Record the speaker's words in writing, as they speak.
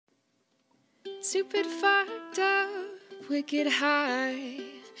Stupid, fucked up, wicked high.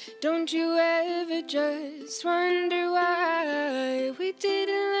 Don't you ever just wonder why we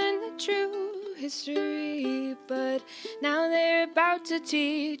didn't learn the true history, but now they're about to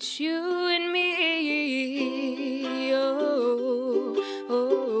teach you and me. Oh,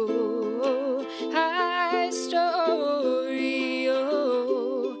 oh, oh, high story.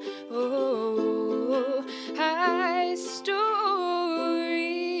 Oh, oh, high story.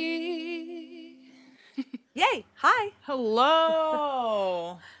 Yay! Hi.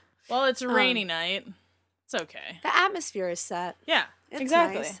 Hello. Well, it's a rainy night. It's okay. The atmosphere is set. Yeah, It's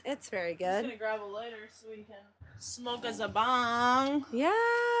exactly. nice. It's very I'm just good. gonna grab a lighter so we can smoke us a bong.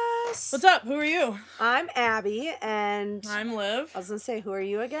 Yes. What's up? Who are you? I'm Abby, and I'm Liv. I was gonna say, who are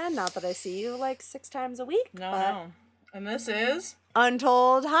you again? Not that I see you like 6 times a week. No. And this is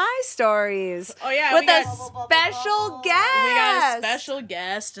Untold High Stories. Oh yeah, with we got a special guest. We got a special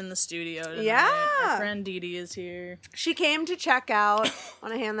guest in the studio tonight. Yeah. Our friend Dee Dee is here. She came to check out.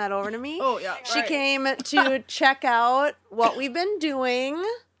 Want to hand that over to me? Oh yeah. She came to check out what we've been doing.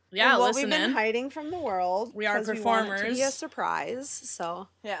 Yeah, and what listen we've been in. hiding from the world. We are 'cause we want it to performers. be a surprise. So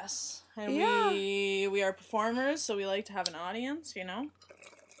Yes. And Yeah. we are performers, so we like to have an audience, you know?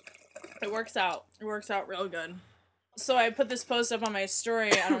 It works out. It works out real good. So I put this post up on my story.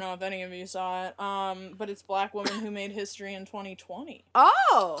 I don't know if any of you saw it. But it's Black woman who made history in 2020.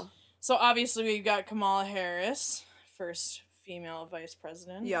 Oh. So obviously we've got Kamala Harris, first female vice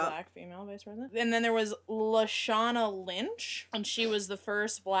president, Yeah. Black female vice president. And then there was Lashana Lynch, and she was the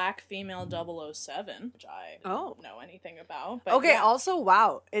first Black female 007, which I didn't know anything about. But Okay, yeah. also,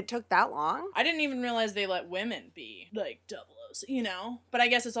 wow, it took that long? I didn't even realize they let women be, like, 007, you know? But I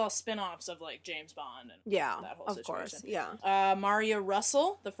guess it's all spin-offs of, like, James Bond and that whole situation. Course, yeah. Maria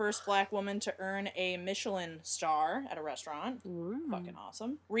Russell, the first Black woman to earn a Michelin star at a restaurant. Fucking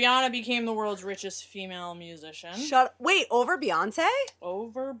awesome. Rihanna became the world's richest female musician. Wait, over Beyonce?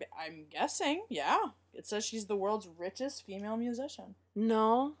 I'm guessing, yeah. It says she's the world's richest female musician.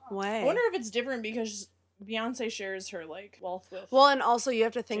 No way. I wonder if it's different because Beyonce shares her, like, wealth with... Well, and also you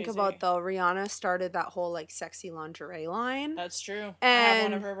have to think Jay-Z. about, though, Rihanna started that whole, like, sexy lingerie line. That's true. And I have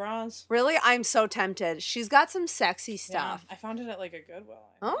one of her bras. Really? I'm so tempted. She's got some sexy stuff. Yeah, I found it at, like, a Goodwill.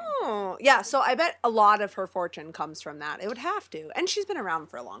 Oh, yeah, so I bet a lot of her fortune comes from that. It would have to. And she's been around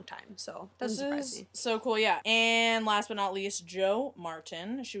for a long time, so doesn't surprise me. So cool, yeah. And last but not least, Jo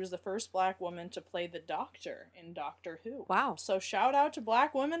Martin. She was the first Black woman to play the Doctor in Doctor Who. Wow. So shout out to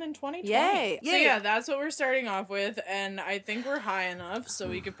Black women in 2020. Yay. So Yay. yeah, that's what we're starting off with, and I think we're high enough, so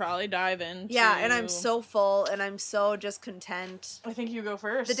we could probably dive in. Yeah, and I'm so full, and I'm so just content. I think you go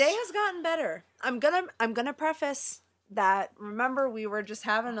first. The day has gotten better. I'm gonna preface that, remember, we were just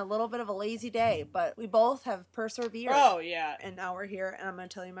having a little bit of a lazy day, but we both have persevered. Oh, yeah. And now we're here, and I'm going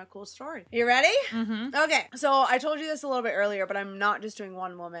to tell you my cool story. You ready? Mm-hmm. Okay, so I told you this a little bit earlier, but I'm not just doing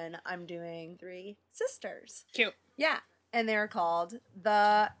one woman. I'm doing 3 sisters. Cute. Yeah. And they're called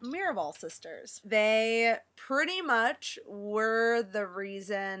the Mirabal sisters. They pretty much were the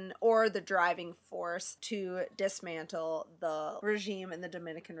reason or the driving force to dismantle the regime in the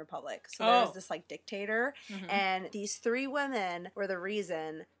Dominican Republic. So there was this like dictator, and these 3 women were the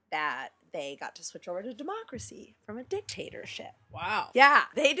reason that they got to switch over to democracy from a dictatorship. Wow. Yeah,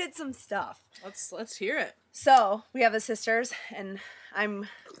 they did some stuff. Let's hear it. So we have the sisters, and I'm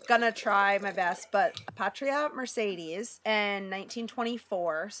gonna try my best, but Patria Mercedes in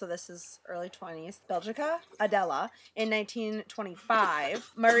 1924, so this is early 20s, Belgica Adela in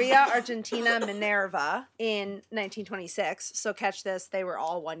 1925, Maria Argentina Minerva in 1926, so catch this, they were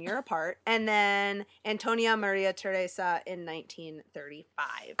all 1 year apart, and then Antonia Maria Teresa in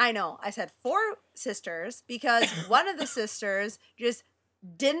 1935. I know, I said 4 sisters because one of the sisters just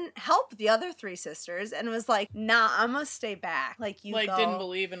didn't help the other 3 sisters and was like, nah, I'm gonna stay back. Like, you go. Didn't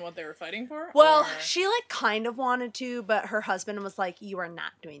believe in what they were fighting for? Well, or... she like kind of wanted to, but her husband was like, you are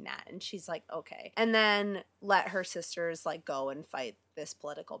not doing that. And she's like, okay. And then let her sisters like go and fight this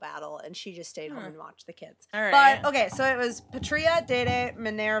political battle, and she just stayed home and watched the kids. All right. But okay, so it was Patria, Dede,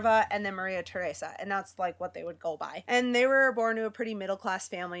 Minerva, and then Maria Teresa, and that's like what they would go by. And they were born to a pretty middle class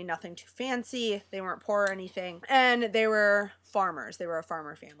family, nothing too fancy. They weren't poor or anything, and they were farmers. They were a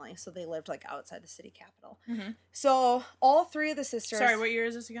farmer family, so they lived like outside the city capital. So all 3 of the sisters. Sorry, what year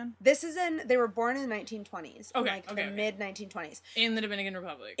is this again? This is they were born in the 1920s. Okay, in the mid 1920s. In the Dominican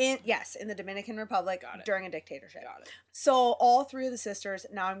Republic. In the Dominican Republic during a dictatorship. Got it. So all 3 of the sisters,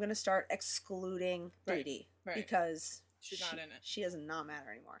 now I'm going to start excluding Dee Dee Right. because She's not in it. She does not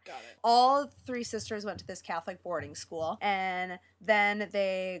matter anymore. Got it. All three sisters went to this Catholic boarding school, and then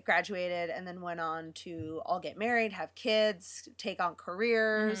they graduated and then went on to all get married, have kids, take on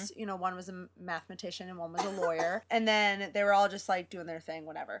careers. You know, one was a mathematician and one was a lawyer. And then they were all just like doing their thing,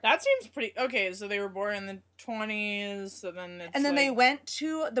 whatever. That seems pretty okay. So they were born in the 20s, so then it's and then like, they went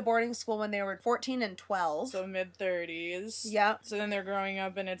to the boarding school when they were 14 and 12. so mid 30s. Yeah. So then they're growing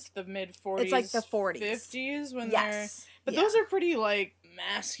up, and it's the mid 40s. It's like the 40s. 50s when Yes. But Yeah. those are pretty like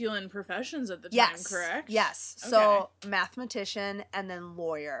masculine professions at the time, correct? Yes. Okay. So mathematician and then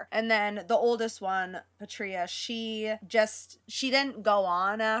lawyer. And then the oldest one, Patria, she didn't go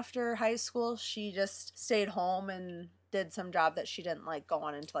on after high school. She just stayed home and did some job that she didn't like go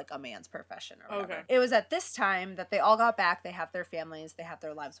on into like a man's profession or whatever. Okay. It was at this time that they all got back, they have their families, they have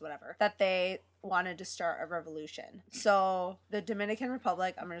their lives, whatever, that they wanted to start a revolution. So the Dominican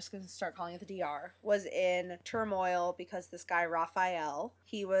Republic, I'm just going to start calling it the DR, was in turmoil because this guy Rafael,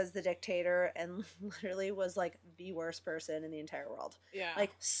 he was the dictator and literally was like the worst person in the entire world. Yeah.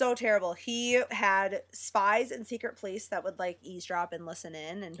 Like so terrible. He had spies and secret police that would like eavesdrop and listen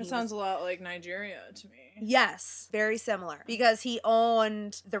in, and It sounds a lot like Nigeria to me. Yes, very similar. Because he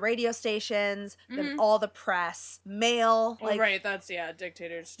owned the radio stations, all the press, mail. Well, right, that's,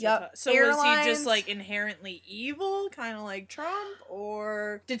 dictators. Yep. So was he just, Airlines. like, inherently evil, kind of like Trump,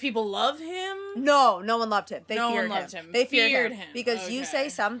 or did people love him? No one loved him. They No one feared loved him. him. They feared Feared him. him. Because you say Okay.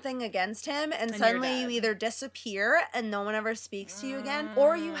 something against him and you're suddenly you dead. either disappear and no one ever speaks to you again,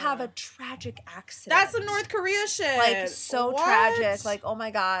 or you have a tragic accident. That's some North Korea shit. Like, so What? tragic. Like, oh my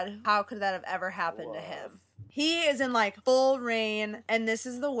God, how could that have ever happened to him? He is in like full reign, and this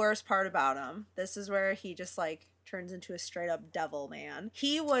is the worst part about him. This is where he just like turns into a straight up devil man.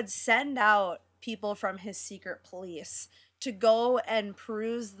 He would send out people from his secret police to go and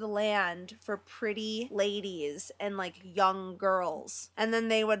peruse the land for pretty ladies and like young girls. And then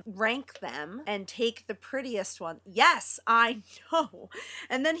they would rank them and take the prettiest one. Yes, I know.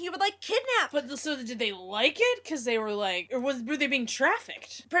 And then he would like kidnap. But so did they like it? Because they were like, or were they being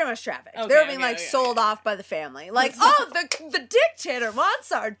trafficked? Pretty much trafficked. Okay, they were being okay, like okay, sold off by the family. Like, oh, the dictator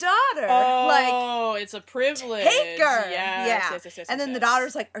wants our daughter. Oh, it's a privilege. Take her. Yes, Yeah. And then the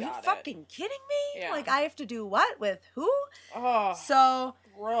daughter's like, are you Got it. fucking kidding me? Yeah. Like, I have to do what? With who? Oh, So,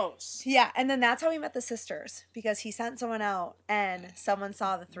 gross. yeah. And then that's how we met the sisters, because he sent someone out and someone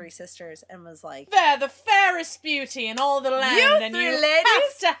saw the three sisters and was like, They're the fairest beauty in all the land, You and three you ladies?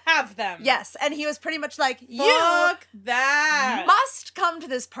 have to have them. yes. And he was pretty much like, you Fuck that. must come to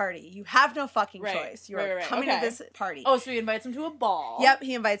this party. You have no fucking Right, choice. You right, are right, coming okay. to this party. Oh, so he invites them to a ball. Yep,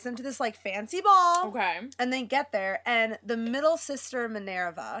 he invites them to this like fancy ball. Okay. And they get there, and the middle sister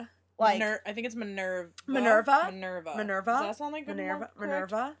Minerva, like I think it's Minerva. Minerva? Minerva. Minerva? Does that sound like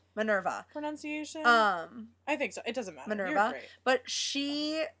Minerva. pronunciation? I think so. It doesn't matter. Minerva. You're great. But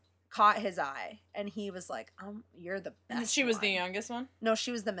she caught his eye, and he was like, "You're the best." She was the one." youngest one. No,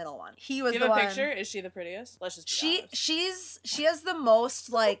 she was the middle one. He was Do you the have a one. picture? Is she the prettiest? Let's just be honest. She has the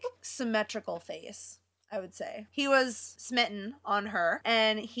most like symmetrical face, I would say. He was smitten on her,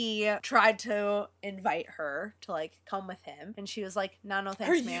 and he tried to invite her to like come with him, and she was like, no Are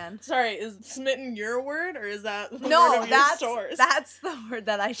thanks, you- man. Sorry, is smitten your word, or is that the word No, of your source? that's the word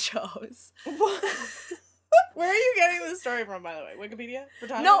that I chose. Where are you getting this story from, by the way? Wikipedia?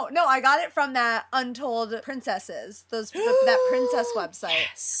 Britannia? No, I got it from that Untold Princesses, that princess website.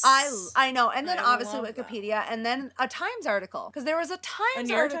 Yes. I know, and then I obviously love that. Wikipedia, and then a Times article, because there was a Times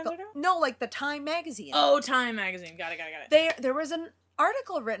New York Times article. article? No, like the Time magazine. Oh, Time magazine. Got it. There was an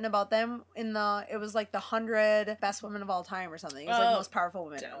article written about them it was like the 100 best women of all time or something. It was like Oh, most powerful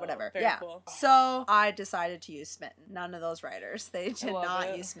women or dope. whatever. Very yeah. cool. So I decided to use Smitten. None of those writers. They did love not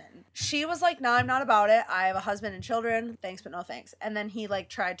it. use Smitten. She was like, no, I'm not about it. I have a husband and children. Thanks, but no thanks. And then he like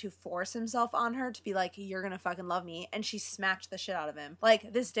tried to force himself on her to be like, you're gonna fucking love me. And she smacked the shit out of him.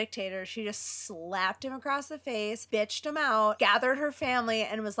 Like this dictator, she just slapped him across the face, bitched him out, gathered her family,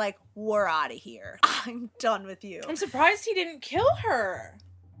 and was like, we're out of here. I'm done with you. I'm surprised he didn't kill her.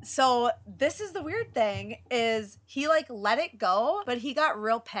 So this is the weird thing is he like let it go, but he got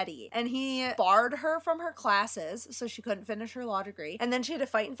real petty and he barred her from her classes so she couldn't finish her law degree. And then she had to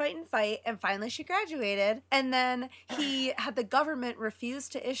fight and finally she graduated. And then he had the government refuse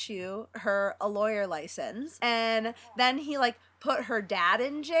to issue her a lawyer license. And then he like put her dad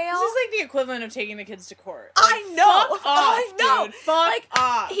in jail. This is like the equivalent of taking the kids to court. I know. Fuck off, I know. Dude. Fuck Like,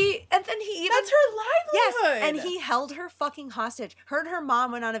 off. And then he even That's her livelihood. Yes, and he held her fucking hostage. Her and her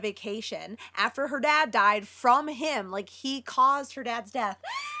mom went on a vacation after her dad died from him. Like, he caused her dad's death.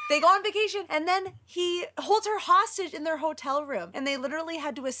 They go on vacation, and then he holds her hostage in their hotel room, and they literally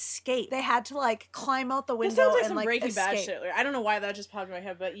had to escape. They had to like climb out the window This sounds like and some like Breaking Bad escape. shit. Like, I don't know why that just popped in my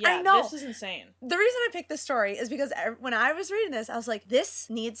head, but yeah, I know. this is insane. The reason I picked this story is because when I was reading this, I was like, this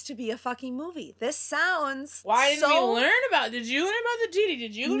needs to be a fucking movie. This sounds Why didn't so... we learn about it? Did you learn about the Didi?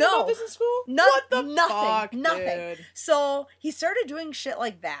 Did you learn No. about this in school? Nothing. What the fuck, Nothing. dude? So he started doing shit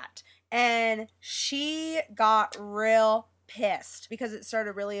like that, and she got real pissed because it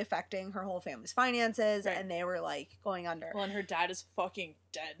started really affecting her whole family's finances, Right. and they were like going under. Well, and her dad is fucking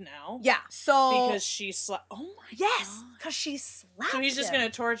dead now. Yeah. So Because she slapped. Oh my yes, god. because she slapped. So he's just him. gonna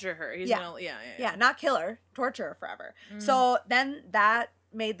torture her. He's Yeah. gonna Yeah, not kill her, torture her forever. Mm. So then that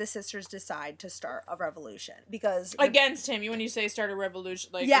made the sisters decide to start a revolution because Against him. When you say start a revolution,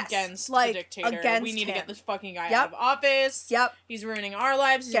 like Yes, against like, the dictator. against We need to him. get this fucking guy Yep. out of office. Yep. He's ruining our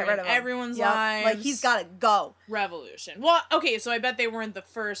lives. He's Get rid ruining of him. everyone's Yep. lives. Like he's got to go. Revolution. Well, okay, so I bet they weren't the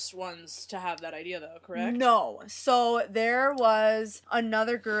first ones to have that idea, though, correct? No. So there was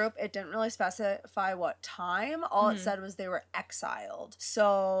another group. It didn't really specify what time. All it Mhm. said was they were exiled.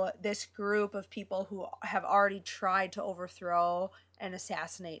 So this group of people who have already tried to overthrow and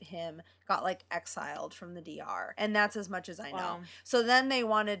assassinate him got like exiled from the DR. And that's as much as I know. Wow. So then they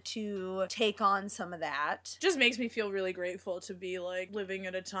wanted to take on some of that. Just makes me feel really grateful to be like living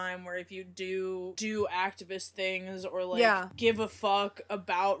at a time where if you do activist things or like Yeah. give a fuck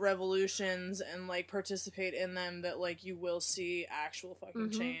about revolutions and like participate in them, that like you will see actual fucking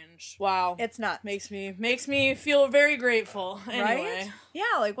Mhm. change. Wow. It's nuts. makes me feel very grateful. Anyway. Right? Yeah,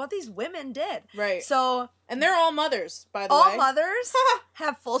 like what these women did. Right. So And they're all mothers, by the all way. mothers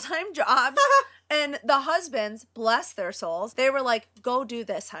have full-time jobs. And the husbands, bless their souls, they were like, go do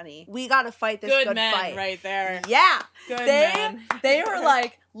this, honey. We got to fight this Good good men fight. right there. Yeah. Good They, men. they were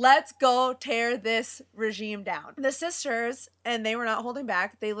like, let's go tear this regime down. The sisters, and they were not holding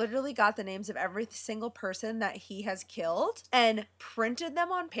back, they literally got the names of every single person that he has killed and printed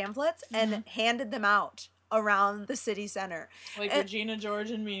them on pamphlets and handed them out around the city center. Like and- Regina George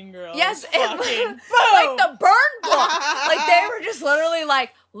and Mean Girls. Yes, Fucking boom. like the burn book. Like they were just literally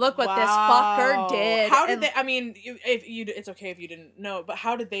like, look what this fucker Wow. did. How did And they? I mean, if you, it's okay if you didn't know, but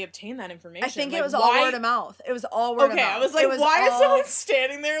how did they obtain that information? I think Like, it was all why- word of mouth. It was all word of Okay, mouth. I was like, It why is all- someone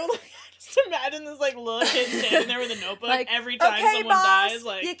standing there? Like, I just imagine this like little kid standing there with a notebook every time okay, someone boss, dies.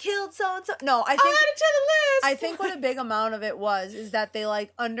 Like, you killed so and so. No, I add think it to the list. I think what a big amount of it was is that they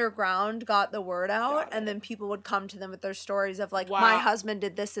like underground got the word out, Got and it. then people would come to them with their stories of like, Wow. my husband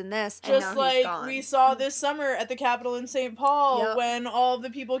did this and this, and Just now he's like gone. we saw this summer at the Capitol in St. Paul Yep. when all of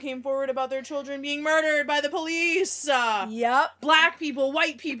the people came forward about their children being murdered by the police. Yep. Black people,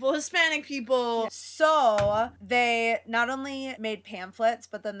 white people, Hispanic people. So they not only made pamphlets,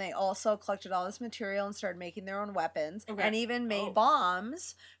 but then they also collected all this material and started making their own weapons, Okay. and even made Oh.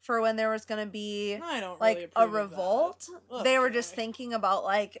 bombs for when there was going to be I don't like really a approve of revolt. that. They were just Okay. thinking about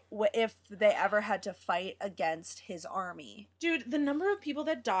like if they ever had to fight against his army. Dude, the number of people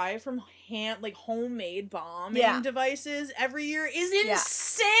that die from homemade bombing Yeah. devices every year is Yeah.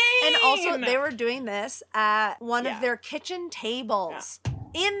 insane. And also, they were doing this at one Yeah. of their kitchen tables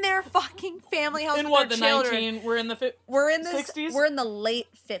in their fucking family house in with what their the children. 19? We're in the We're in this. 60s? We're in the late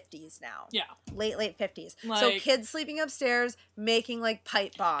 50s now. yeah. Late 50s. So Like- kids sleeping upstairs making like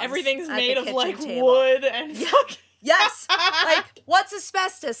pipe bombs. Everything's at made the of kitchen like table. wood and fucking. Yes. Like, what's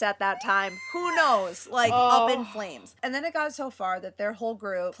asbestos at that time? Who knows? Like, up in Oh. flames. And then it got so far that their whole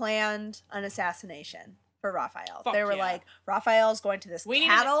group planned an assassination for Raphael. Fuck They were yeah. like, Raphael's going to this We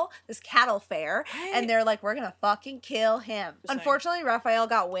need this cattle fair, and they're like, we're gonna fucking kill him. Just saying. Unfortunately, Raphael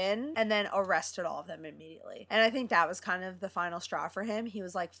got wind and then arrested all of them immediately. And I think that was kind of the final straw for him. He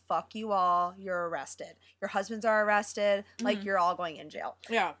was like, fuck you all, you're arrested. Your husbands are arrested, like Mhm. you're all going in jail.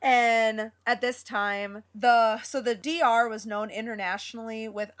 Yeah. And at this time, the DR was known internationally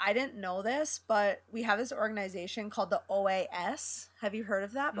with, I didn't know this, but we have this organization called the OAS. Have you heard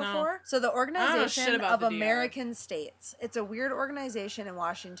of that No. before? So the shit Organization about of the DR. American States. It's a weird organization in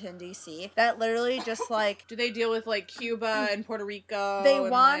Washington, D.C. that literally just like Do they deal with like Cuba and Puerto Rico? they and,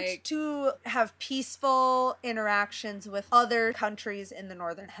 want like, to have peaceful interactions with other countries in the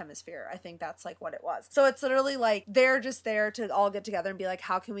Northern Hemisphere. I think that's like what it was. So it's literally like they're just there to all get together and be like,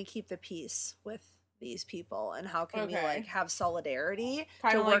 how can we keep the peace with these people and how can we Okay. like have solidarity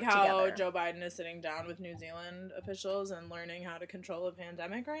Kind to of work like how together. Joe Biden is sitting down with New Zealand officials and learning how to control a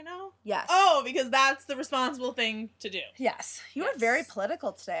pandemic right now. Yes. Oh, because that's the responsible thing to do. Yes. You are Yes. very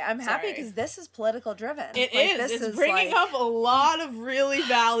political today. I'm happy Sorry. because this is political driven. It Like, is. this It's is, bringing like- up a lot of really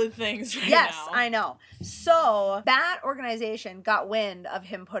valid things right Yes, now. I know. So that organization got wind of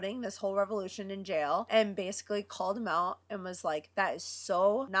him putting this whole revolution in jail and basically called him out and was like, that is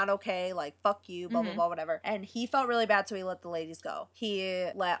so not okay. Like, fuck you, blah, blah, Mhm. blah, whatever. And he felt really bad, so he let the ladies go. He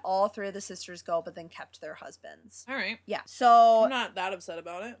let all 3 of the sisters go, but then kept their husbands. All right. Yeah. So I'm not that upset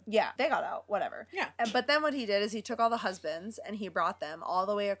about it. yeah, they got out, whatever. Yeah. But then what he did is he took all the husbands and he brought them all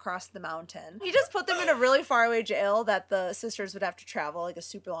the way across the mountain. He just put them in a really far away jail that the sisters would have to travel like a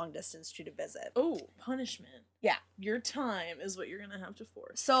super long distance to visit. Oh, punishment. Yeah. Your time is what you're going to have to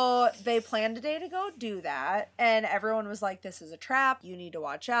force. So they planned a day to go do that, and everyone was like, this is a trap. You need to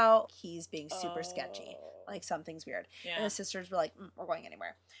watch out. He's being super sketchy. Like, something's weird. And Yeah. the sisters were like, we're going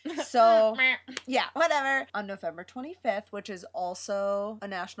anywhere. So, yeah, whatever. On November 25th, which is also a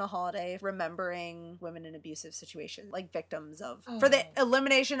national holiday remembering women in abusive situations, like victims of, for the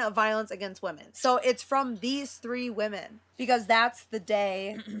elimination of violence against women. So it's from these 3 women because that's the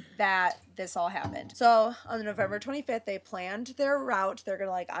day that this all happened. So on November 25th, they planned their route. They're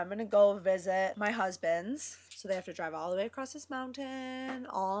gonna I'm gonna go visit my husband's. So they have to drive all the way across this mountain,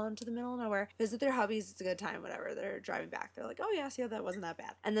 all into the middle of nowhere, visit their hubbies. It's a good time, whatever. They're driving back. They're like, oh yeah, see, that wasn't that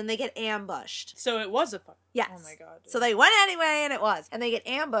bad. And then they get ambushed. So it was a fun. Yes. Oh my god. So they went anyway, and it was. And they get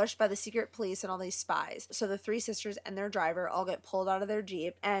ambushed by the secret police and all these spies. So the 3 sisters and their driver all get pulled out of their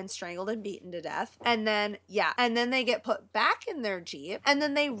Jeep and strangled and beaten to death. And then, they get put back in their Jeep. And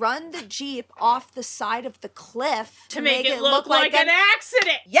then they run the Jeep off the side of the cliff to make it look like an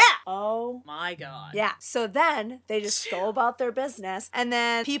accident. Yeah. Oh my god. Yeah. So then they just go about their business, and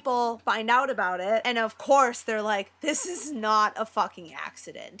then people find out about it, and of course they're like, this is not a fucking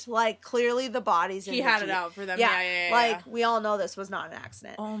accident. Like, clearly the body's in He the had it Jeep. out for them. Yeah. Yeah. Like, we all know this was not an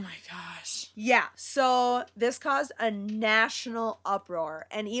accident. Oh my gosh. Yeah. So this caused a national uproar,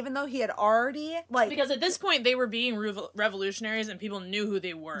 and even though he had already Because at this point they were being revolutionaries and people knew who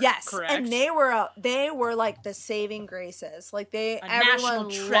they were. yes, Correct. and they were like the saving graces, like national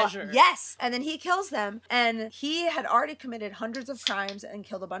treasure. Yes, and then he kills them, and he had already committed hundreds of crimes and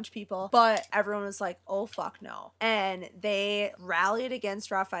killed a bunch of people, but everyone was like, oh fuck no, and they rallied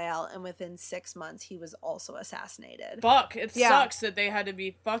against Raphael, and within 6 months he was also assassinated. Fuck, it Yeah. sucks that they had to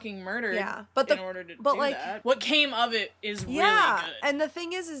be fucking murdered Yeah, but in order to do like, that. What came of it is really Yeah, good. and the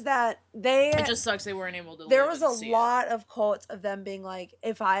thing is that they it just sucks they weren't able to there live was and a see lot of quotes of them being like,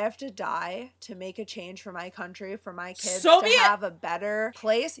 if I have to die to make a change for my country, for my kids So to be it. have a better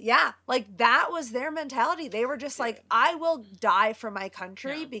place. Yeah. Like, that was their mentality. They were just like, I will die for my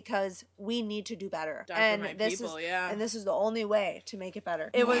country Yeah. because we need to do better. Die and for my this people, is yeah. and this is the only way to make it better.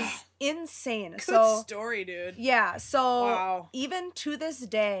 It was insane. Good So story, dude. yeah, so Wow. even to this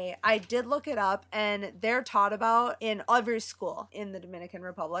day, I did look it up, and they're taught about in every school in the Dominican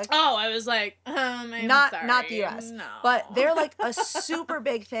Republic. Oh, I was like, I'm not sorry. the US, No. but they're like a super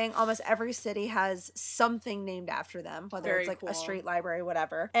big thing. Almost every city has something named after them, whether Very it's like cool. a street library,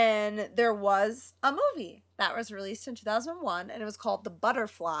 whatever. And there was a movie that was released in 2001, and it was called The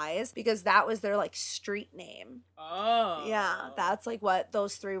Butterflies because that was their like street name. Oh. Yeah, that's like what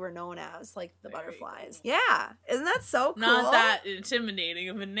those 3 were known as, like the Very Butterflies. cool. Yeah, isn't that so cool? Not that intimidating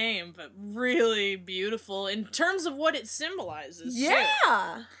of a name, but really beautiful in terms of what it symbolizes. Too.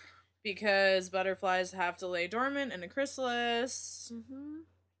 Yeah. Because butterflies have to lay dormant in a chrysalis,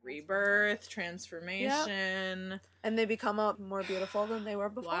 rebirth, transformation. And they become more beautiful than they were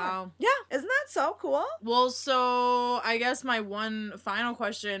before. Wow. Yeah, isn't that so cool? Well, so I guess my one final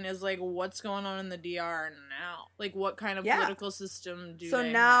question is like, what's going on in the DR now? Like, what kind of Yeah. political system do So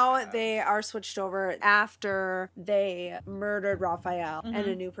they now have? they are switched over after they murdered Raphael and a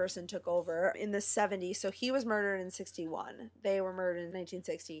Mhm. new person took over in the 70s. So he was murdered in 61. They were murdered in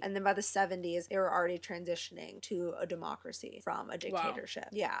 1960. And then by the 70s, they were already transitioning to a democracy from a dictatorship.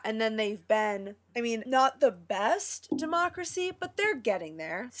 Yeah. And then they've been, I mean, not the best democracy, but they're getting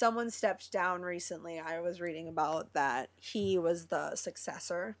there. Someone stepped down recently. I was reading about that he was the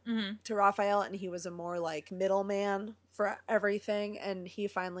successor Mhm. to Raphael, and he was a more like middleman for everything, and he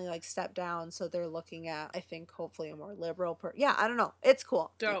finally like stepped down, so they're looking at, I think, hopefully a more liberal yeah, I don't know, it's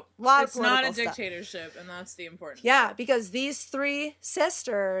cool. Dope. A lot It's of not a political stuff. dictatorship, and that's the important Yeah, part. because these 3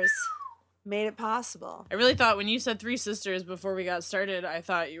 sisters made it possible. I really thought when you said Three Sisters before we got started, I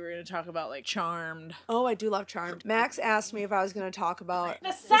thought you were going to talk about like Charmed. Oh, I do love Charmed. Max asked me if I was going to talk about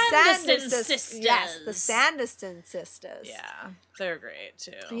the Sanderson sisters. Yes, the Sanderson sisters. Yeah, they're great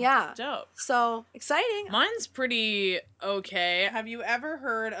too. Yeah. Dope. So exciting. Mine's pretty okay. Have you ever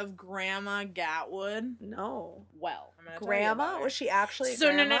heard of Grandma Gatwood? No. Well, I'm gonna tell you Grandma? about her. Was she actually a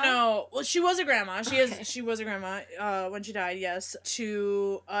So grandma? no. Well, she was a grandma. She was a grandma when she died. Yes,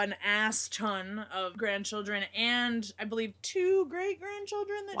 to an ass ton of grandchildren and I believe 2 great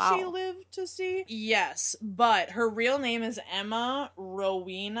grandchildren that she Wow. lived to see. Yes, but her real name is Emma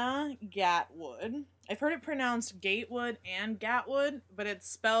Rowena Gatwood. I've heard it pronounced Gatewood and Gatwood, but it's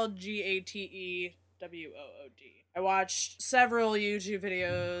spelled Gatewood. I watched several YouTube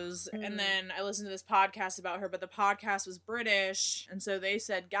videos and then I listened to this podcast about her, but the podcast was British, and so they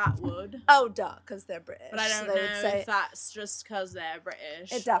said Gatwood. Oh, duh, because they're British. But I don't so know they would say, if that's just because they're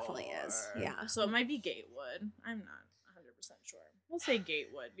British. It definitely is, or- yeah. So it might be Gatewood. I'm not 100% sure. We'll say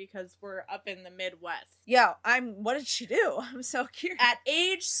Gatewood because we're up in the Midwest. Yo, what did she do? I'm so curious. At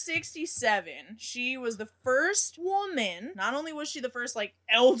age 67, she was the first woman. Not only was she the first, like,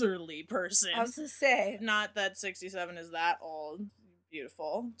 elderly person. I was going to say. Not that 67 is that old.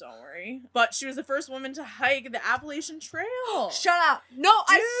 Beautiful. Don't worry. But she was the first woman to hike the Appalachian Trail. Shut up. No,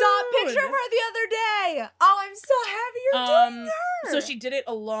 I saw a picture of Dude. her the other day. Oh, I'm so happy you're doing her. So she did it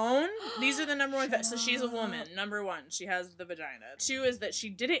alone. These are the number one facts. So she's a woman. Number 1, she has the vagina. 2 is that she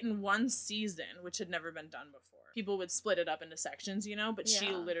did it in one season, which had never been done before. People would split it up into sections, you know, but she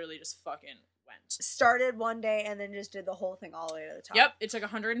Yeah. literally just fucking went. Started one day and then just did the whole thing all the way to the top. Yep, it took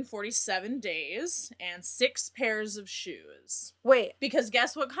 147 days and 6 pairs of shoes. Wait, Because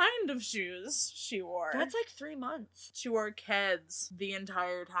guess what kind of shoes she wore? that's like 3 months. She wore Keds the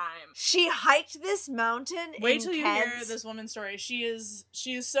entire time. She hiked this mountain Wait in till you hear Keds? this woman's story. She is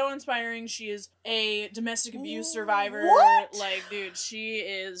so inspiring. She is a domestic abuse survivor. What? Like, dude, she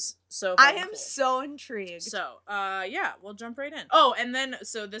is so I fucking am cool. so intrigued. So, yeah, we'll jump right in. Oh, and then,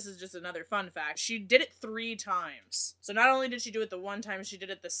 so this is just another fun fact. She did it 3 times. So not only did she do it the one time, she did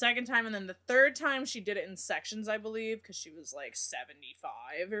it the second time, and then the third time she did it in sections, I believe, because she was like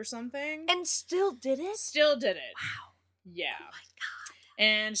 75 or something. And still did it? Still did it. Wow. Yeah. Oh my god.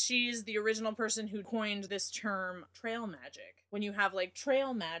 And she's the original person who coined this term trail magic. When you have like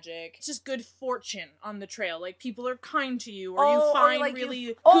trail magic, it's just good fortune on the trail. Like people are kind to you, or you find like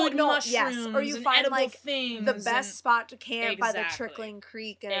really oh, good no, mushrooms, yes. Or you and find edible like things, the best spot to camp by the Exactly. trickling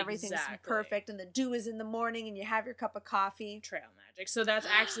creek and everything's Exactly. perfect and the dew is in the morning and you have your cup of coffee. trail magic. So that's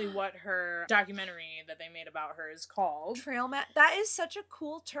actually what her documentary that they made about her is called. That is such a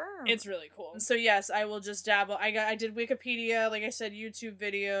cool term. It's really cool. So yes, I will just dabble. I did Wikipedia, like I said, YouTube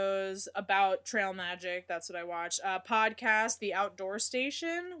videos about trail magic. That's what I watched. Podcast, The Outdoor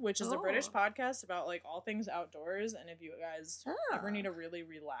Station, which is a British Oh. podcast about like all things outdoors. And if you guys ever Ah. need a really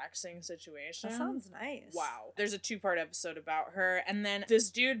relaxing situation, That sounds nice. wow. There's a 2-part episode about her. And then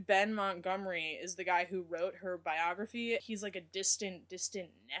this dude, Ben Montgomery, is the guy who wrote her biography. He's like a distant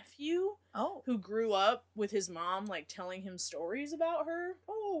nephew Oh. who grew up with his mom, like, telling him stories about her.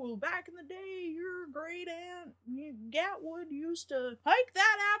 Oh, back in the day, your great aunt Gatwood used to hike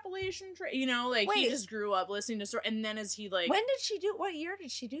that Appalachian Trail. You know, like, he Wait. just grew up listening to stories. And then as he, like... What year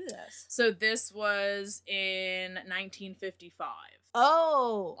did she do this? So this was in 1955.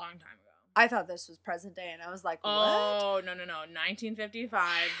 Oh. Long time ago. I thought this was present day and I was like, what? Oh, no. 1955,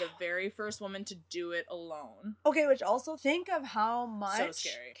 the very first woman to do it alone. Okay, which also think of how much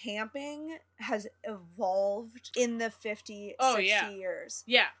scary. camping has evolved in the 50, Oh, 60 yeah. years.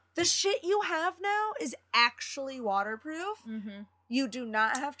 Yeah. The shit you have now is actually waterproof. Mm-hmm. You do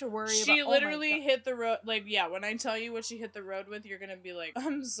not have to worry about... She oh my literally God. hit the road, like, yeah, when I tell you what she hit the road with, you're gonna be like,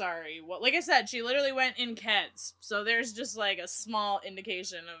 I'm sorry, what? Like I said, she literally went in Keds, so there's just, like, a small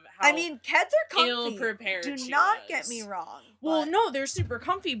indication of how I mean, Keds are comfy. ill-prepared Do she not was. get me wrong. Well, but- no, they're super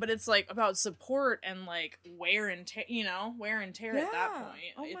comfy, but it's, like, about support and, like, wear and tear, at that Yeah. point.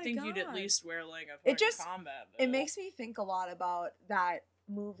 Oh I my think you'd at God. least wear, like, a It fucking just- combat It boot. makes me think a lot about that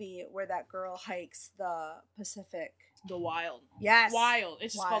movie where that girl hikes the Pacific. The Wild. Yes. Wild.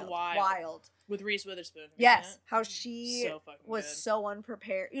 It's just called Wild. Wild. With Reese Witherspoon. isn't Yes. it? How she So fucking was good. so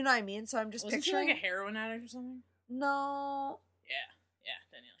unprepared. You know what I mean? So I'm just Wasn't she, picturing... like, a heroin addict or something? No. Yeah,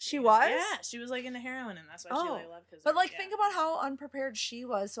 Danielle. She was? Yeah, she was like into heroin, and that's why she like left. But like, think about how unprepared she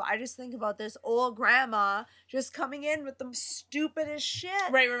was. So I just think about this old grandma just coming in with the stupidest shit.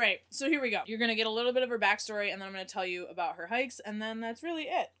 Right. So here we go. You're gonna get a little bit of her backstory, and then I'm gonna tell you about her hikes, and then that's really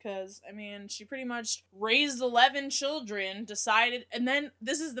it. Because I mean, she pretty much raised 11 children, decided, and then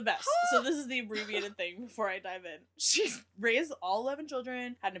this is the best. So this is the abbreviated thing before I dive in. She raised all 11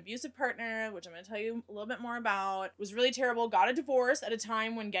 children, had an abusive partner, which I'm gonna tell you a little bit more about. Was really terrible. Got a divorce at a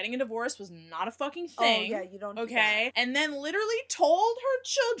time when getting a divorce was not a fucking thing. Oh yeah, you don't. Okay. And then literally told her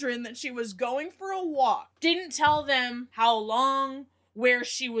children that she was going for a walk. Didn't tell them how long, where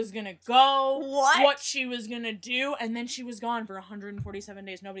she was gonna go, what she was gonna do, and then she was gone for 147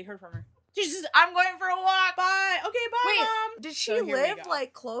 days. Nobody heard from her. She's just, I'm going for a walk. Bye. Okay, bye, Mom. Did she live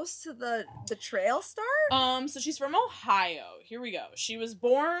like close to the trail start? So she's from Ohio. Here we go. She was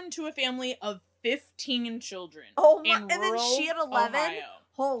born to a family of 15 children. Oh my! And then she had 11. Ohio.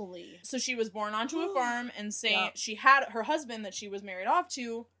 Holy. So she was born onto a farm, and she had her husband that she was married off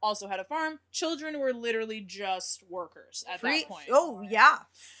to also had a farm. Children were literally just workers at that point. Oh yeah,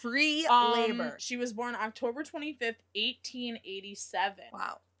 free labor. She was born October 25th, 1887.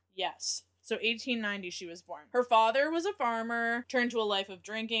 Wow. Yes. So 1890 she was born. Her father was a farmer, turned to a life of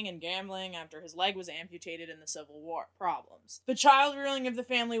drinking and gambling after his leg was amputated in the Civil War. Problems. The child rearing of the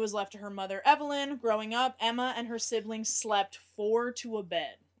family was left to her mother, Evelyn. Growing up, Emma and her siblings slept 4 to a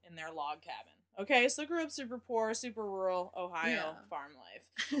bed in their log cabin. Okay, so grew up super poor, super rural, Ohio, farm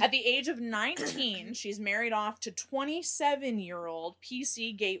life. At the age of 19, she's married off to 27-year-old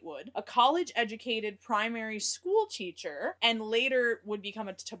P.C. Gatewood, a college-educated primary school teacher, and later would become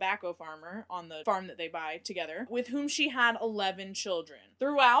a tobacco farmer on the farm that they buy together, with whom she had 11 children.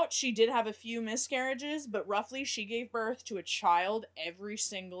 Throughout, she did have a few miscarriages, but roughly she gave birth to a child every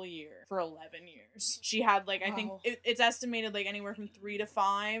single year for 11 years. She had, like, I think it's estimated, like, anywhere from 3 to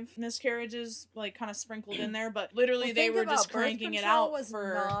 5 miscarriages, like, kind of sprinkled in there, but literally they were just cranking it out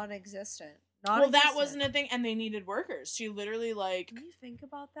for non-existent. Well, that wasn't a thing, and they needed workers. She literally, like... Can you think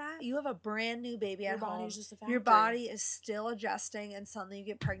about that? You have a brand new baby at home. Just a factory. Your body is still adjusting, and suddenly you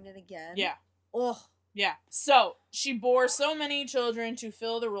get pregnant again. Yeah. Oh. Yeah. So, she bore so many children to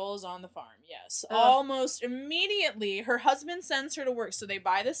fill the roles on the farm. Yes. Almost immediately, her husband sends her to work. So they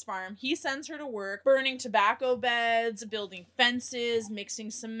buy this farm. He sends her to work, burning tobacco beds, building fences,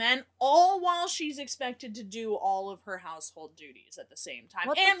 mixing cement, all while she's expected to do all of her household duties at the same time.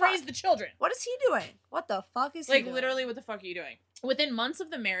 And raise the children. What is he doing? What the fuck is he doing? Like, literally, what the fuck are you doing? Within months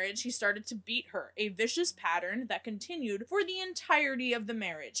of the marriage, he started to beat her, a vicious pattern that continued for the entirety of the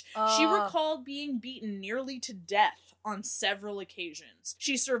marriage. She recalled being beaten nearly to death on several occasions.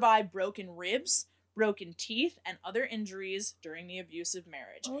 She survived broken ribs, broken teeth, and other injuries during the abusive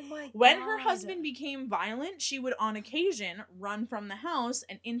marriage. Oh my God. When her husband became violent, she would on occasion run from the house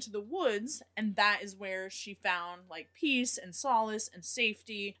and into the woods, and that is where she found, like, peace and solace and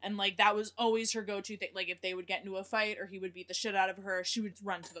safety, and, like, that was always her go-to thing. Like, if they would get into a fight or he would beat the shit out of her, she would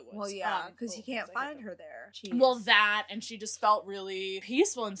run to the woods. Well, yeah, because he can't find her there. Jeez. Well, that, and she just felt really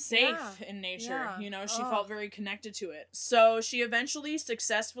peaceful and safe in nature. You know, she felt very connected to it. So she eventually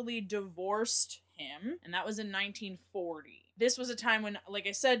successfully divorced him, and that was in 1940. This was a time when, like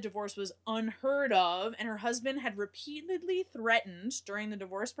I said, divorce was unheard of, and her husband had repeatedly threatened during the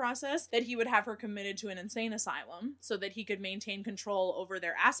divorce process that he would have her committed to an insane asylum so that he could maintain control over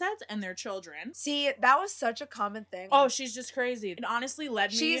their assets and their children. See, that was such a common thing. Oh, she's just crazy. It honestly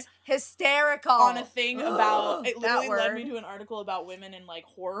led me... She's hysterical. On a thing about... It literally led me to an article about women in, like,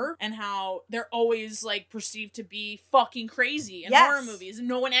 horror and how they're always, like, perceived to be fucking crazy in horror movies. And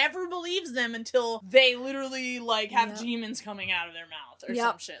no one ever believes them until they literally, like, have demons coming out of their mouth or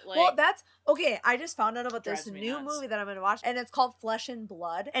some shit. Like, well, that's okay. I just found out about this new movie that I'm gonna watch, and it's called Flesh and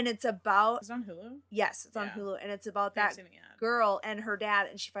Blood, and it's about. Is it on Hulu? Yes, it's on Hulu, and it's about that girl and her dad,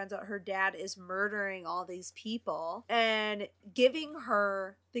 and she finds out her dad is murdering all these people and giving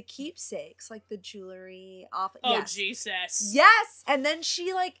her the keepsakes, like the jewelry off. Oh, Jesus. Yes! And then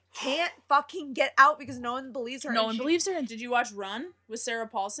she, like, can't fucking get out because no one believes her. No one believes her. And did you watch Run with Sarah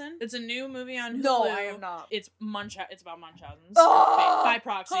Paulson? It's a new movie on Hulu. No, I have not. It's about Munchausen's. By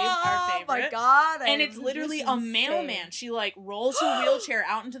proxy, our favorite. Oh my God. And it's literally a mailman. She, like, rolls her wheelchair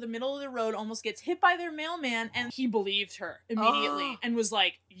out into the middle of the road, almost gets hit by their mailman, and he believed her immediately and was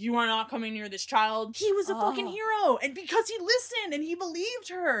like, you are not coming near this child. He was a fucking hero. And because he listened and he believed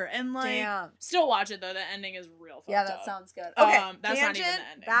her. And, like, still watch it, though. The ending is real fucked up. Yeah, that sounds good. Okay, that's not even the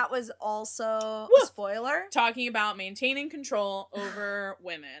ending. That was also a spoiler. Talking about maintaining control over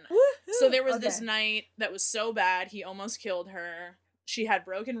women. So there was this night that was so bad, he almost killed her. She had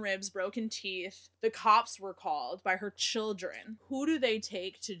broken ribs, broken teeth. The cops were called by her children. Who do they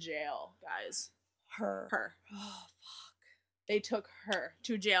take to jail, guys? Her. Oh, fuck. They took her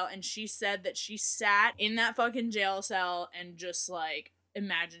to jail, and she said that she sat in that fucking jail cell and just, like,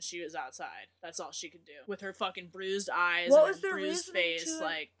 imagined she was outside. That's all she could do. With her fucking bruised eyes What and was her the bruised reasoning face. to it?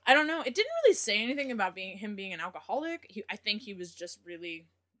 Like, I don't know. It didn't really say anything about him being an alcoholic. I think he was just really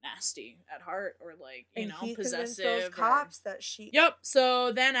nasty at heart, or, like, you know, he convinced possessive. those cops that she... Yep.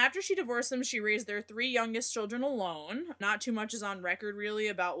 So then after she divorced them, she raised their 3 youngest children alone. Not too much is on record, really,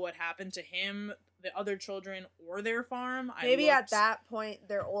 about what happened to him, the other children, or their farm. Maybe at that point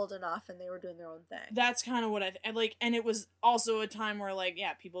they're old enough and they were doing their own thing. That's kind of what I like. And it was also a time where, like,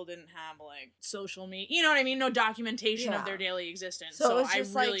 yeah, people didn't have, like, social media. You know what I mean? No documentation of their daily existence. So it was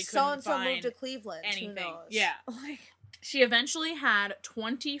just I really like, couldn't so-and-so moved find to Cleveland. anything. Who knows? Yeah. Like, she eventually had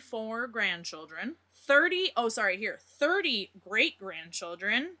 24 grandchildren, 30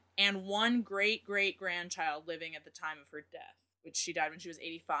 great-grandchildren, and 1 great-great-grandchild living at the time of her death, which she died when she was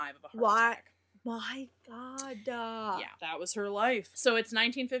 85 of a heart attack. My God. Yeah, that was her life. So it's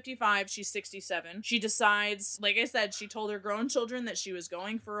 1955. She's 67. She decides, like I said, she told her grown children that she was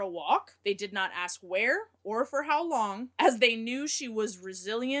going for a walk. They did not ask where or for how long, as they knew she was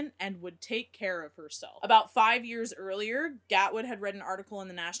resilient and would take care of herself. About 5 years earlier, Gatwood had read an article in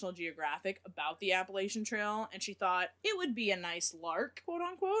the National Geographic about the Appalachian Trail, and she thought it would be a nice lark, quote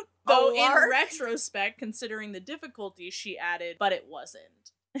unquote. Though in retrospect, considering the difficulties, she added, but it wasn't.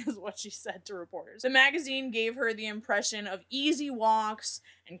 Is what she said to reporters. The magazine gave her the impression of easy walks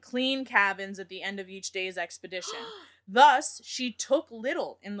and clean cabins at the end of each day's expedition. Thus, she took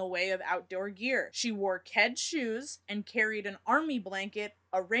little in the way of outdoor gear. She wore ked shoes and carried an army blanket,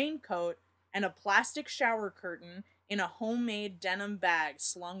 a raincoat, and a plastic shower curtain in a homemade denim bag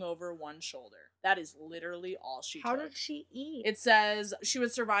slung over one shoulder. That is literally all she took. How did she eat? It says she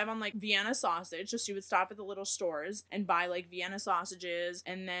would survive on, like, Vienna sausage. So she would stop at the little stores and buy, like, Vienna sausages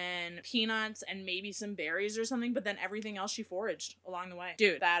and then peanuts and maybe some berries or something. But then everything else she foraged along the way.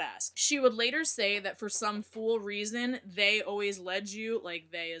 Dude, badass. She would later say that for some fool reason, they always led you, like,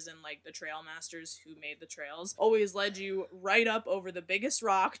 they as in, like, the trail masters who made the trails, always led you right up over the biggest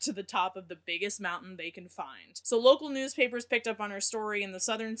rock to the top of the biggest mountain they can find. So local newspapers picked up on her story in the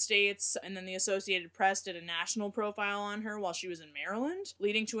southern states, and then the Associated Press did a national profile on her while she was in Maryland,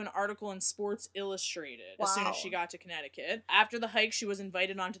 leading to an article in Sports Illustrated as soon as she got to Connecticut. After the hike, she was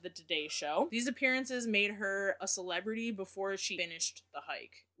invited onto the Today Show. These appearances made her a celebrity before she finished the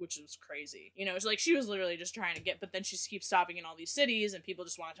hike, which was crazy. You know, it's like she was literally just trying to get, but then she keeps stopping in all these cities and people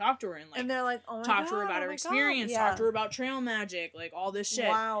just want to talk to her and, like, and they're like, oh my talk God, to her about her experience, talk to her about trail magic, like all this shit.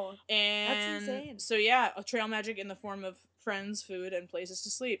 Wow. And that's insane. So yeah, a trail magic in the form of friends, food, and places to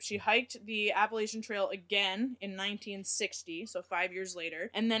sleep. She hiked the Appalachian Trail again in 1960, so 5 years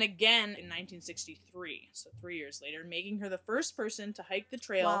later, and then again in 1963, so 3 years later, making her the first person to hike the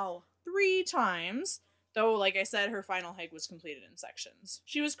trail 3 times. Though, like I said, her final hike was completed in sections.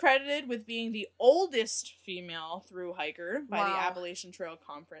 She was credited with being the oldest female through hiker by the Appalachian Trail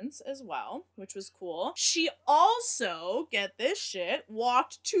Conference as well, which was cool. She also, get this shit,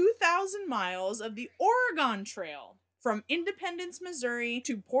 walked 2,000 miles of the Oregon Trail from Independence, Missouri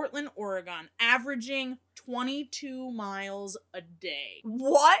to Portland, Oregon, averaging 22 miles a day.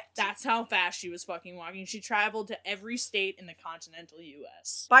 What? That's how fast she was fucking walking. She traveled to every state in the continental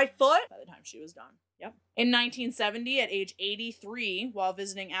U.S. By foot? By the time she was done. Yep. In 1970, at age 83, while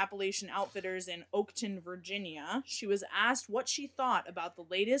visiting Appalachian Outfitters in Oakton, Virginia, she was asked what she thought about the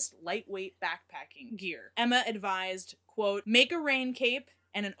latest lightweight backpacking gear. Emma advised, quote, make a rain cape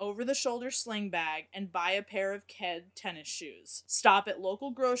and an over-the-shoulder sling bag and buy a pair of ked tennis shoes. Stop at local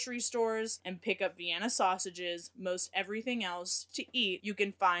grocery stores and pick up Vienna sausages, most everything else to eat you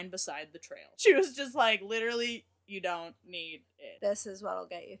can find beside the trail. She was just like, literally, you don't need it. This is what'll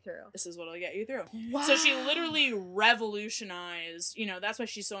get you through. This is what'll get you through. Wow. So she literally revolutionized, you know, that's why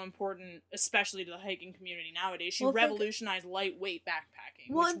she's so important, especially to the hiking community nowadays. She revolutionized lightweight backpacking.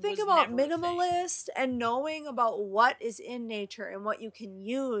 Well, and think about minimalist and knowing about what is in nature and what you can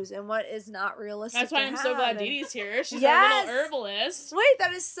use and what is not realistic. That's why I'm so glad Dee Dee's here. She's our little herbalist. Wait,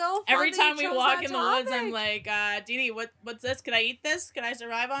 that is so fun. Every time we walk in the woods, I'm like, Dee Dee, what's this? Can I eat this? Can I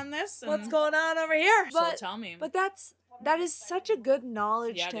survive on this? And what's going on over here? So tell me. But that's that is such a good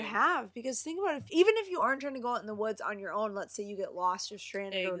knowledge Yeah, to dude. have, because think about it, even if you aren't trying to go out in the woods on your own, let's say you get lost or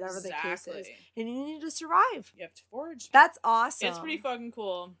stranded or whatever the case is, Exactly. and you need to survive. You have to forage. That's awesome. It's pretty fucking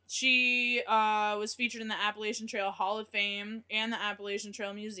cool. She was featured in the Appalachian Trail Hall of Fame and the Appalachian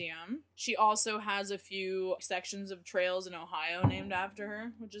Trail Museum. She also has a few sections of trails in Ohio named after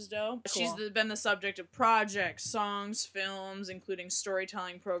her, which is dope. Cool. She's been the subject of projects, songs, films, including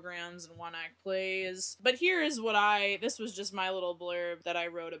storytelling programs and one-act plays. But here is this was just my little blurb that I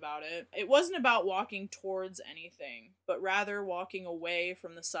wrote about it. It wasn't about walking towards anything, but rather walking away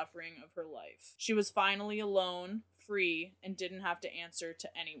from the suffering of her life. She was finally alone, free, and didn't have to answer to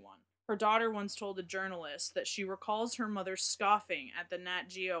anyone. Her daughter once told a journalist that she recalls her mother scoffing at the Nat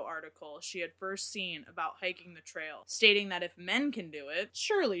Geo article she had first seen about hiking the trail, stating that if men can do it,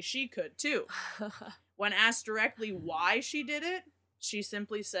 surely she could too. When asked directly why she did it, she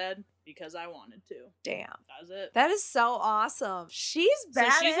simply said, "Because I wanted to." Damn. That was it. That is so awesome. She's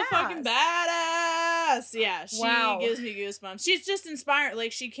badass. So she's a fucking badass. Yeah, she Wow. gives me goosebumps. She's just inspired.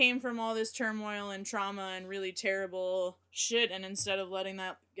 Like, she came from all this turmoil and trauma and really terrible shit, and instead of letting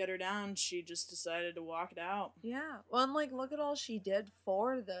that get her down, she just decided to walk it out. Yeah. Well, and like, look at all she did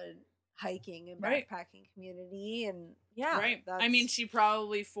for the hiking and Right. backpacking community, and yeah, Right. I mean, she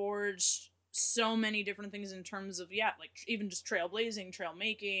probably forged so many different things in terms of, like, even just trailblazing, trail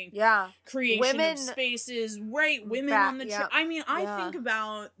making, yeah, creation Women- of spaces, right? Women Back- on the yeah. trail. I mean, I Yeah. think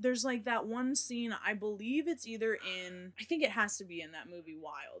about, there's like that one scene, I believe it's either in, I think it has to be in that movie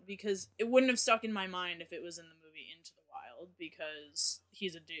Wild, because it wouldn't have stuck in my mind if it was in the movie Into the Wild, because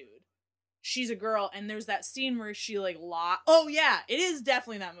he's a dude. She's a girl, and there's that scene where she, like, oh, yeah, it is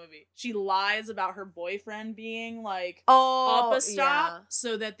definitely that movie. She lies about her boyfriend being, like, up a stop,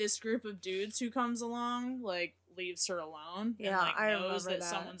 so that this group of dudes who comes along, like, leaves her alone, Yeah, and, like, I knows remember that that.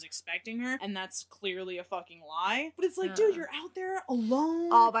 someone's expecting her, and that's clearly a fucking lie. But it's like, Yeah. dude, you're out there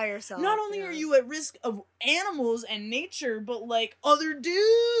alone. all by yourself. Not only yeah. are you at risk of animals and nature, but, like, other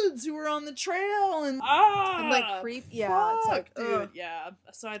dudes who are on the trail, and like creep. Yeah, it's like, dude, ugh. yeah.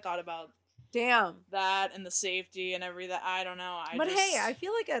 So I thought about Damn. that and the safety and everything. I don't know. But hey, I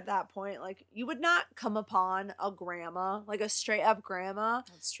feel like at that point, like, you would not come upon a grandma, like a straight up grandma.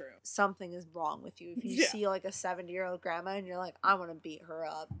 That's true. Something is wrong with you if you Yeah. see like a 70-year-old grandma and you're like, I want to beat her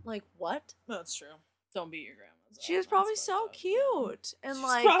up. Like, what? That's true. Don't beat your grandmas. She up. was probably That's so fucked up. cute. And She's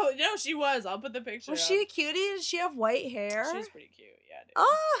like, probably, no, she was. I'll put the picture. was up. she a cutie? Did she have white hair? She's pretty cute. Yeah, dude.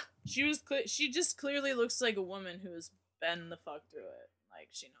 Ah, She was. She just clearly looks like a woman who has been the fuck through it. Like,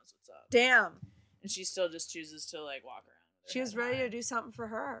 she knows what's up. damn. And she still just chooses to, like, walk around. with her She was head ready high. to do something for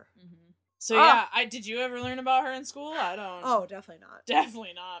her. Mhm. So Ah. yeah, did you ever learn about her in school? I don't. Oh, definitely not.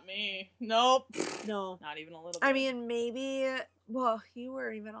 Definitely not me. Nope. No. Not even a little bit. I mean, maybe. Well, you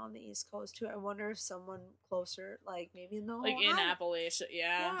were even on the East Coast too. I wonder if someone closer, like maybe in the like in Ohio- Appalachia.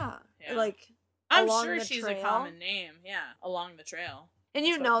 Yeah. Yeah. Yeah. Like, I'm along sure the she's trail. a common name. Yeah. Along the trail. and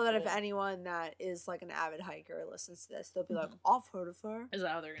you That's know fucking that if cool. anyone that is like an avid hiker listens to this, they'll be like, Mhm. "I've heard of her. Is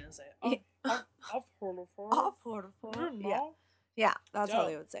that how they're gonna say it? Yeah. I've heard of her. I've heard of her." You Yeah, know? yeah, that's how Dope.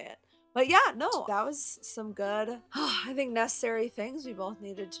 they would say it. But yeah, no, that was some good, I think, necessary things we both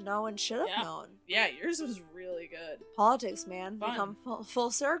needed to know and should have Yeah. known. Yeah, yours was really good. Politics, man, Fun. become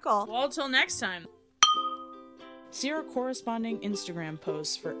full circle. Well, till next time. See our corresponding Instagram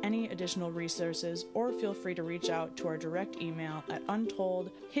posts for any additional resources, or feel free to reach out to our direct email at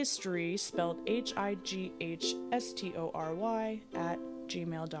untoldhistory, spelled HIGHSTORY,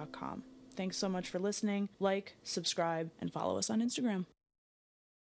 @gmail.com. Thanks so much for listening. Like, subscribe, and follow us on Instagram.